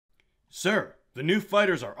Sir, the new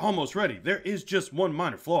fighters are almost ready. There is just one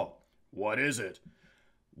minor flaw. What is it?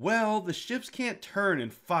 Well, the ships can't turn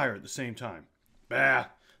and fire at the same time. Bah,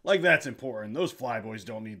 like that's important. Those flyboys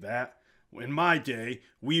don't need that. In my day,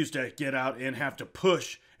 we used to get out and have to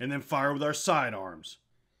push and then fire with our sidearms.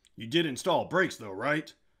 You did install brakes though,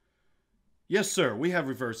 right? Yes, sir, we have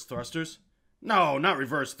reverse thrusters. No, not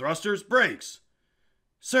reverse thrusters, brakes.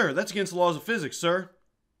 Sir, that's against the laws of physics, sir.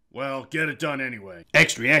 Well, get it done anyway.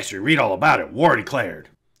 Extra, extra, read all about it. War declared.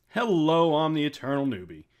 Hello, I'm the Eternal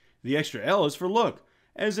Newbie. The extra L is for look,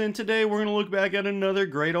 as in today we're going to look back at another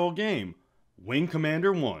great old game, Wing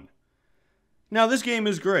Commander 1. Now this game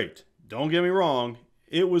is great, don't get me wrong,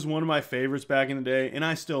 it was one of my favorites back in the day and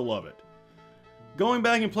I still love it. Going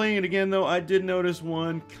back and playing it again though, I did notice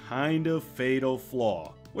one kind of fatal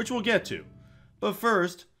flaw, which we'll get to. But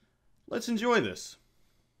first, let's enjoy this.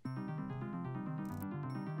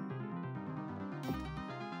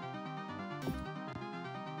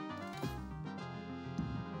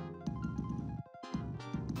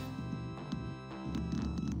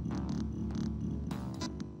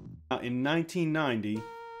 In 1990,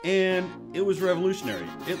 and it was revolutionary.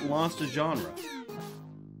 It launched a genre.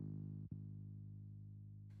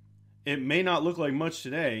 It may not look like much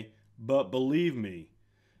today, but believe me,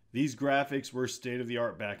 these graphics were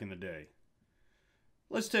state-of-the-art back in the day.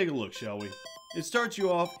 Let's take a look, shall we? It starts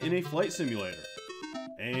you off in a flight simulator,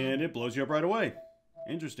 and it blows you up right away.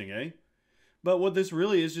 Interesting, eh? But what this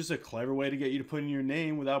really is just a clever way to get you to put in your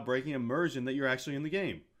name without breaking immersion that you're actually in the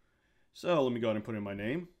game. So let me go ahead and put in my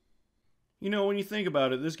name. You know, when you think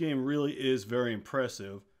about it, this game really is very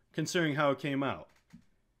impressive, considering how it came out.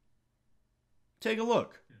 Take a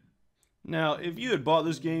look. Now, if you had bought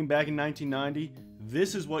this game back in 1990,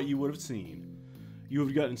 this is what you would have seen. You would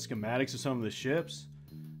have gotten schematics of some of the ships,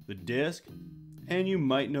 the disc, and you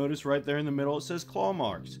might notice right there in the middle it says claw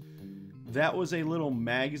marks. That was a little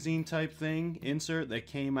magazine type thing, insert, that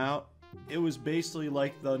came out. It was basically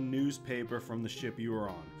like the newspaper from the ship you were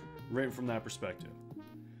on, written from that perspective.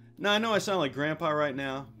 Now, I know I sound like grandpa right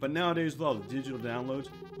now, but nowadays with all the digital downloads,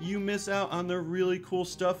 you miss out on the really cool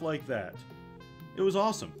stuff like that. It was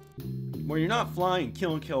awesome. When you're not flying and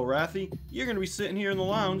killing Kilrathi, you're going to be sitting here in the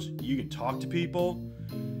lounge. You can talk to people.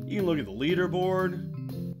 You can look at the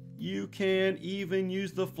leaderboard. You can even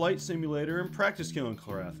use the flight simulator and practice killing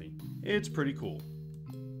Kilrathi. It's pretty cool.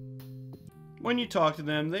 When you talk to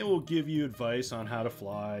them, they will give you advice on how to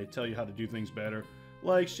fly, tell you how to do things better.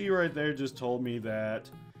 Like she right there just told me that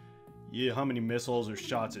how many missiles or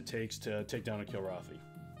shots it takes to take down a Kilrathi.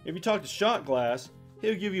 If you talk to Shot Glass,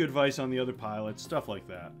 he'll give you advice on the other pilots, stuff like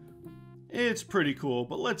that. It's pretty cool,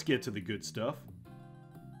 but let's get to the good stuff.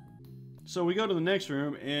 So we go to the next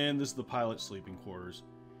room, and this is the pilot sleeping quarters.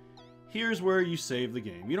 Here's where you save the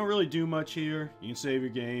game. You don't really do much here. You can save your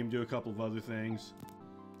game, do a couple of other things.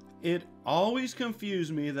 It always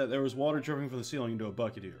confused me that there was water dripping from the ceiling into a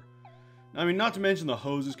bucket here. I mean, not to mention the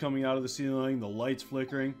hoses coming out of the ceiling, the lights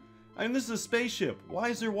flickering. I mean, this is a spaceship. Why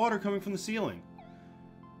is there water coming from the ceiling?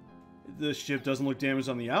 The ship doesn't look damaged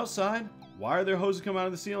on the outside. Why are there hoses coming out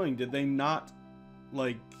of the ceiling? Did they not,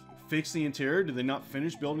 like, fix the interior? Did they not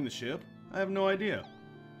finish building the ship? I have no idea.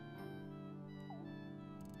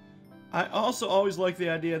 I also always liked the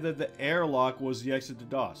idea that the airlock was the exit to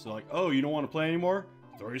DOS. So like, oh, you don't want to play anymore?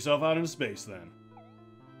 Throw yourself out into space then.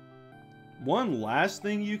 One last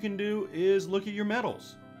thing you can do is look at your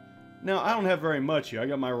medals. Now, I don't have very much here. I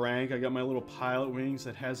got my rank, I got my little pilot wings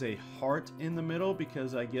that has a heart in the middle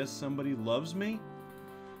because I guess somebody loves me.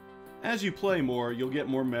 As you play more, you'll get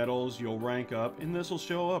more medals, you'll rank up, and this will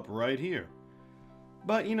show up right here.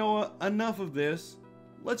 But you know what? Enough of this.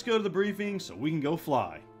 Let's go to the briefing so we can go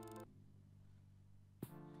fly.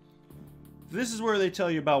 This is where they tell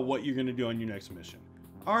you about what you're going to do on your next mission.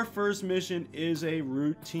 Our first mission is a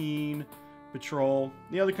routine patrol.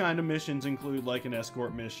 The other kind of missions include like an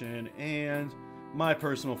escort mission and my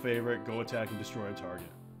personal favorite, go attack and destroy a target.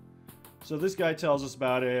 So this guy tells us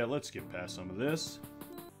about it. Let's skip past some of this.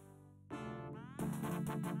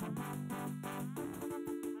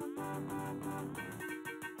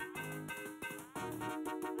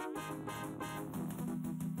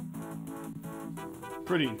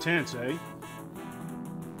 Pretty intense, eh?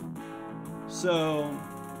 So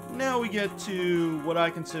now we get to what I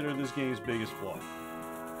consider this game's biggest flaw.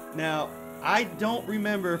 Now, I don't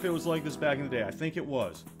remember if it was like this back in the day. I think it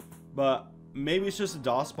was. But maybe it's just a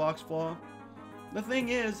DOS box flaw. The thing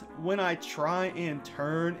is, when I try and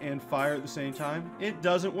turn and fire at the same time, it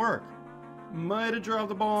doesn't work. Might have dropped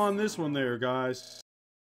the ball on this one there, guys.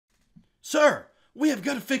 Sir, we have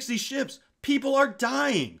got to fix these ships. People are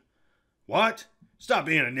dying. What? Stop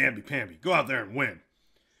being a namby-pamby. Go out there and win.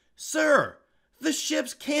 Sir, the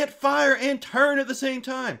ships can't fire and turn at the same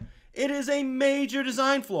time. It is a major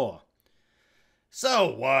design flaw.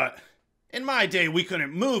 So what? In my day, we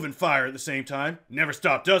couldn't move and fire at the same time. Never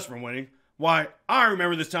stopped us from winning. Why, I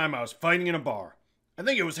remember this time I was fighting in a bar. I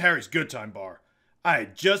think it was Harry's Good Time bar. I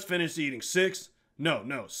had just finished eating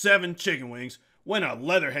 7 chicken wings when a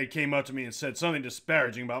leatherhead came up to me and said something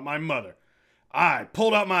disparaging about my mother. I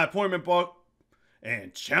pulled out my appointment book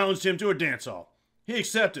and challenged him to a dance-off. He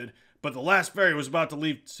accepted, but the last ferry was about to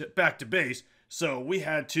leave back to base, so we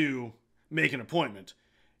had to make an appointment.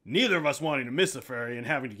 Neither of us wanting to miss the ferry and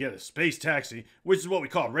having to get a space taxi, which is what we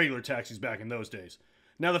called regular taxis back in those days.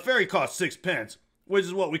 Now the ferry cost 6 pence, which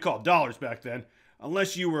is what we called dollars back then.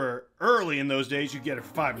 Unless you were early in those days, you'd get it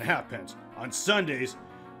for 5.5 pence. On Sundays,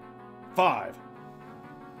 5.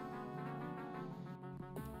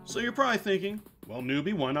 So you're probably thinking, well,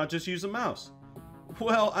 newbie, why not just use the mouse?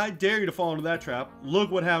 Well, I dare you to fall into that trap.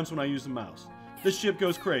 Look what happens when I use the mouse. The ship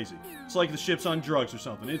goes crazy. It's like the ship's on drugs or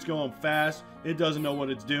something. It's going fast, it doesn't know what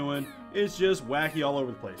it's doing, it's just wacky all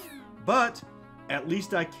over the place. But at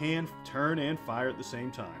least I can turn and fire at the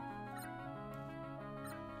same time.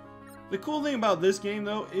 The cool thing about this game,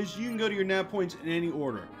 though, is you can go to your nav points in any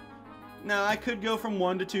order. Now, I could go from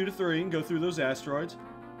 1 to 2 to 3 and go through those asteroids,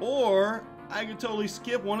 or I could totally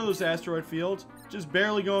skip one of those asteroid fields, just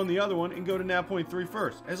barely go on the other one, and go to nav point 3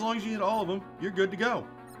 first. As long as you hit all of them, you're good to go.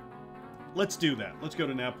 Let's do that. Let's go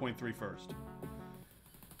to nav point 3 first.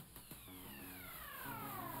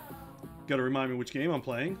 Gotta remind me which game I'm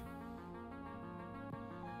playing.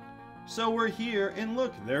 So we're here, and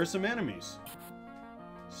look, there are some enemies.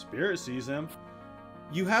 Spirit sees them.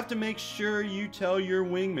 You have to make sure you tell your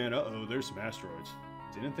wingman, uh-oh, there's some asteroids.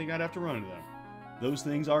 Didn't think I'd have to run into them. Those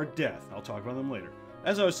things are death. I'll talk about them later.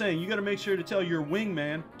 As I was saying, you gotta make sure to tell your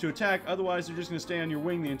wingman to attack, otherwise they're just gonna stay on your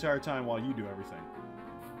wing the entire time while you do everything.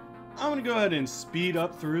 I'm gonna go ahead and speed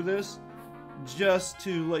up through this, just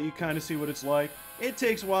to let you kind of see what it's like. It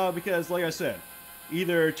takes a while because, like I said,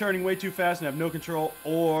 either turning way too fast and have no control,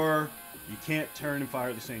 or you can't turn and fire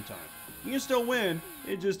at the same time. You can still win,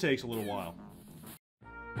 it just takes a little while.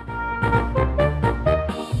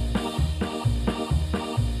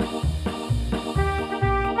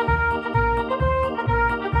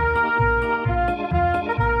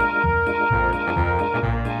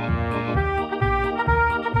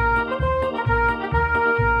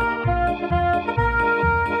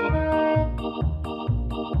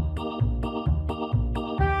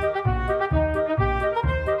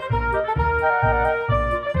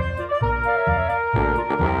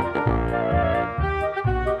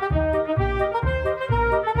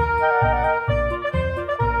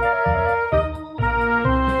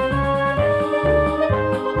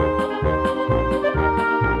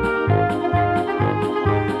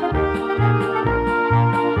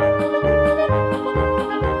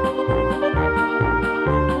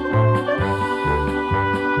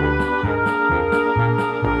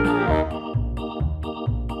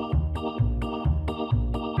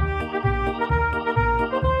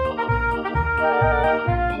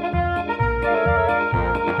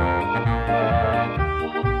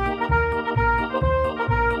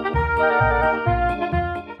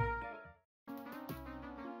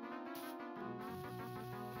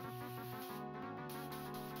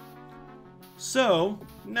 So,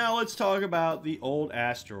 now let's talk about the old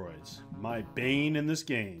asteroids, my bane in this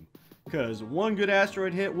game, because one good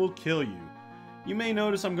asteroid hit will kill you. You may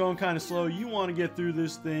notice I'm going kind of slow. You want to get through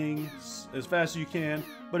this thing as fast as you can,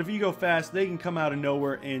 but if you go fast, they can come out of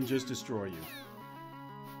nowhere and just destroy you.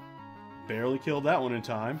 Barely killed that one in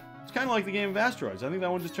time. It's kind of like the game of asteroids. I think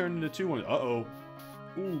that one just turned into 2-1. Uh-oh.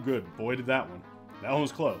 Ooh, good. Boy, did that one. That one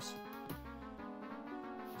was close.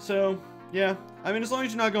 So, yeah, I mean, as long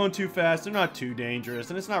as you're not going too fast, they're not too dangerous,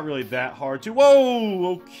 and it's not really that hard to...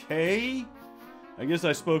 Whoa! Okay. I guess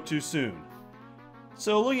I spoke too soon.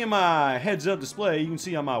 So, looking at my heads-up display, you can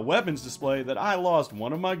see on my weapons display that I lost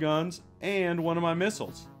one of my guns and one of my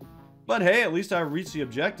missiles. But hey, at least I reached the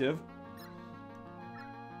objective.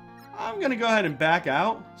 I'm going to go ahead and back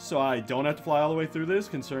out, so I don't have to fly all the way through this,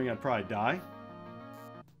 considering I'd probably die.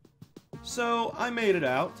 So, I made it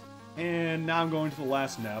out, and now I'm going to the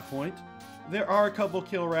last nav point. There are a couple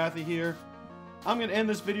Kilrathi here. I'm going to end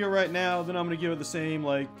this video right now, then I'm going to give it the same,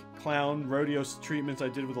 like, clown rodeo treatments I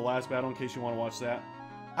did with the last battle, in case you want to watch that.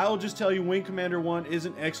 I will just tell you, Wing Commander 1 is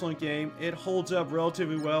an excellent game. It holds up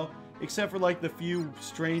relatively well, except for, like, the few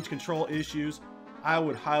strange control issues. I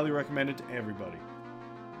would highly recommend it to everybody.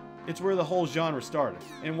 It's where the whole genre started.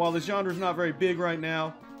 And while the genre is not very big right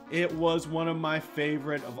now, it was one of my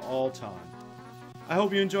favorite of all time. I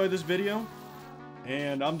hope you enjoyed this video.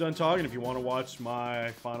 And I'm done talking. If you want to watch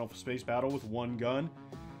my final space battle with one gun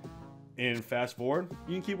and fast forward,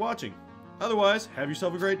 you can keep watching. Otherwise, have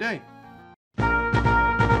yourself a great day.